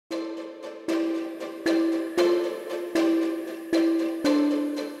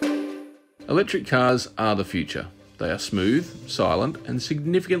Electric cars are the future. They are smooth, silent, and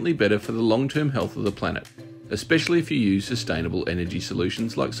significantly better for the long-term health of the planet, especially if you use sustainable energy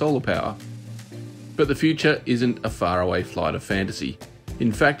solutions like solar power. But the future isn't a faraway flight of fantasy.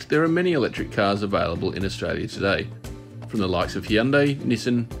 In fact, there are many electric cars available in Australia today, from the likes of Hyundai,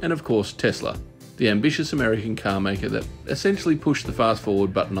 Nissan, and of course Tesla, the ambitious American car maker that essentially pushed the fast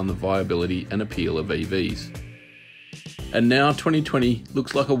forward button on the viability and appeal of EVs. And now 2020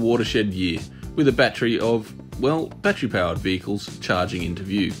 looks like a watershed year, with a battery of, well, battery-powered vehicles charging into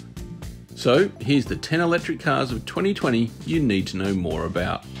view. So here's the 10 electric cars of 2020 you need to know more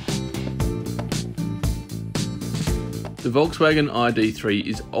about. The Volkswagen ID.3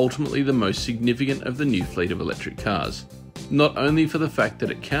 is ultimately the most significant of the new fleet of electric cars, not only for the fact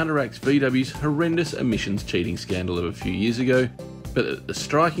that it counteracts VW's horrendous emissions cheating scandal of a few years ago, but that the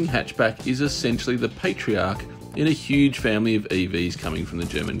striking hatchback is essentially the patriarch in a huge family of EVs coming from the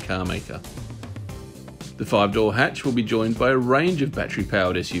German car maker. The 5-door hatch will be joined by a range of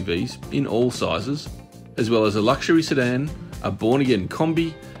battery-powered SUVs in all sizes, as well as a luxury sedan, a born-again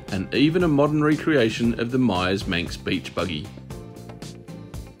combi, and even a modern recreation of the Myers-Manx beach buggy.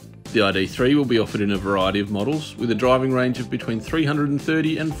 The ID.3 will be offered in a variety of models, with a driving range of between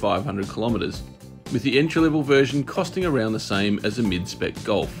 330 and 500 kilometres, with the entry-level version costing around the same as a mid-spec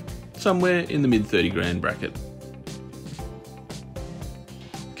Golf, somewhere in the mid-30 grand bracket.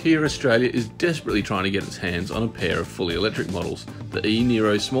 Kia Australia is desperately trying to get its hands on a pair of fully electric models, the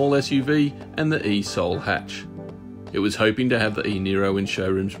e-Niro small SUV and the e-Soul hatch. It was hoping to have the e-Niro in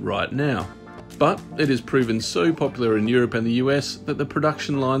showrooms right now, but it has proven so popular in Europe and the US that the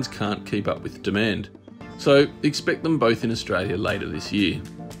production lines can't keep up with demand. So expect them both in Australia later this year.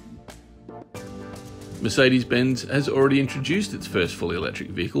 Mercedes-Benz has already introduced its first fully electric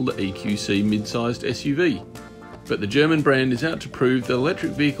vehicle, the EQC mid-sized SUV. But the German brand is out to prove that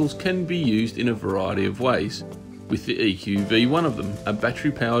electric vehicles can be used in a variety of ways, with the EQV one of them, a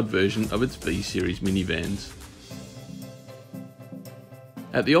battery-powered version of its V-Series minivans.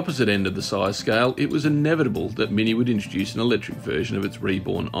 At the opposite end of the size scale, it was inevitable that Mini would introduce an electric version of its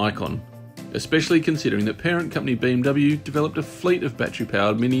reborn icon, especially considering that parent company BMW developed a fleet of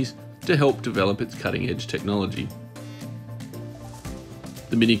battery-powered Minis to help develop its cutting-edge technology.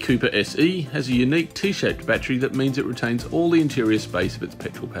 The Mini Cooper SE has a unique T-shaped battery that means it retains all the interior space of its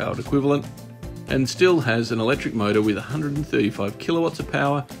petrol-powered equivalent, and still has an electric motor with 135 kilowatts of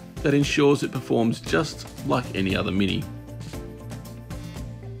power that ensures it performs just like any other Mini.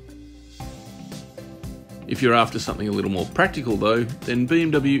 If you're after something a little more practical though, then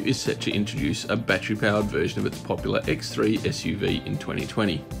BMW is set to introduce a battery-powered version of its popular X3 SUV in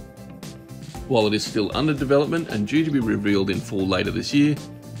 2020. While it is still under development and due to be revealed in full later this year,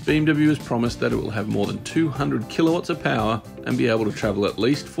 BMW has promised that it will have more than 200 kilowatts of power and be able to travel at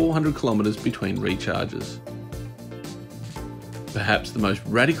least 400 kilometres between recharges. Perhaps the most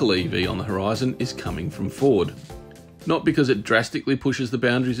radical EV on the horizon is coming from Ford. Not because it drastically pushes the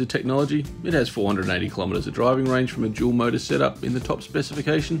boundaries of technology, it has 480 kilometres of driving range from a dual motor setup in the top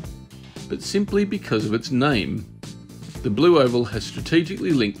specification, but simply because of its name. The Blue Oval has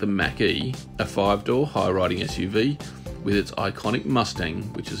strategically linked the Mach-E, a 5-door high-riding SUV, with its iconic Mustang,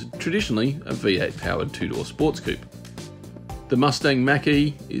 which is traditionally a V8 powered 2-door sports coupe. The Mustang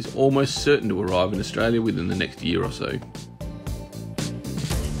Mach-E is almost certain to arrive in Australia within the next year or so.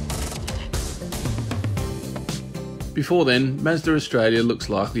 Before then, Mazda Australia looks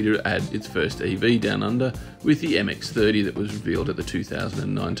likely to add its first EV down under with the MX-30 that was revealed at the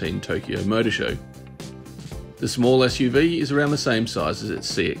 2019 Tokyo Motor Show. The small SUV is around the same size as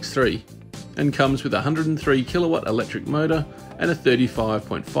its CX-3 and comes with a 103 kilowatt electric motor and a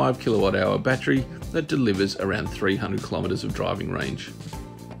 35.5 kilowatt hour battery that delivers around 300 kilometers of driving range.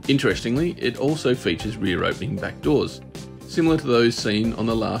 Interestingly, it also features rear opening back doors, similar to those seen on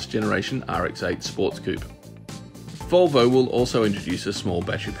the last generation RX-8 Sports Coupe. Volvo will also introduce a small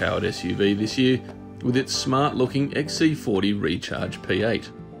battery powered SUV this year with its smart looking XC40 Recharge P8.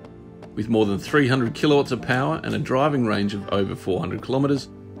 With more than 300 kilowatts of power and a driving range of over 400 kilometers,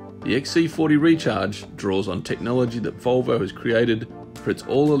 the XC40 Recharge draws on technology that Volvo has created for its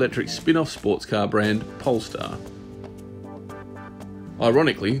all-electric spin-off sports car brand Polestar.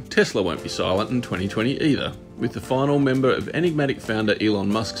 Ironically, Tesla won't be silent in 2020 either, with the final member of enigmatic founder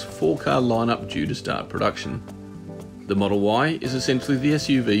Elon Musk's 4-car lineup due to start production. The Model Y is essentially the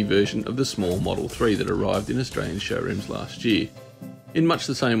SUV version of the small Model 3 that arrived in Australian showrooms last year, in much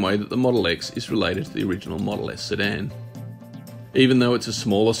the same way that the Model X is related to the original Model S sedan. Even though it's a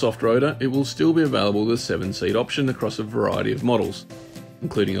smaller soft-roader, it will still be available with a 7-seat option across a variety of models,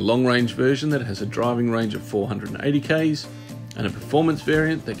 including a long-range version that has a driving range of 480 km, and a performance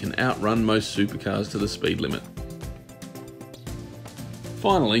variant that can outrun most supercars to the speed limit.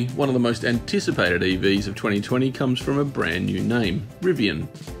 Finally, one of the most anticipated EVs of 2020 comes from a brand new name, Rivian.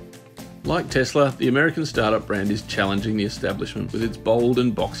 Like Tesla, the American startup brand is challenging the establishment with its bold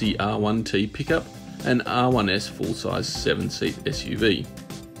and boxy R1T pickup and R1S full-size 7-seat SUV.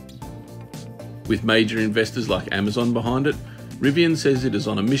 With major investors like Amazon behind it, Rivian says it is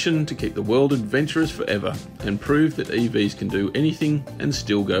on a mission to keep the world adventurous forever and prove that EVs can do anything and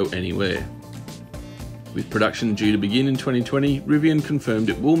still go anywhere. With production due to begin in 2020, Rivian confirmed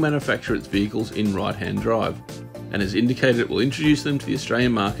it will manufacture its vehicles in right-hand drive, and has indicated it will introduce them to the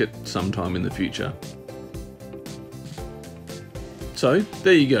Australian market sometime in the future. So,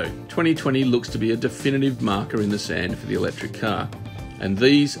 there you go, 2020 looks to be a definitive marker in the sand for the electric car, and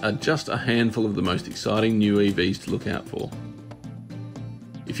these are just a handful of the most exciting new EVs to look out for.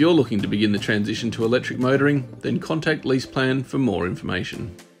 If you're looking to begin the transition to electric motoring, then contact LeasePlan for more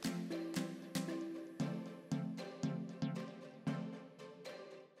information.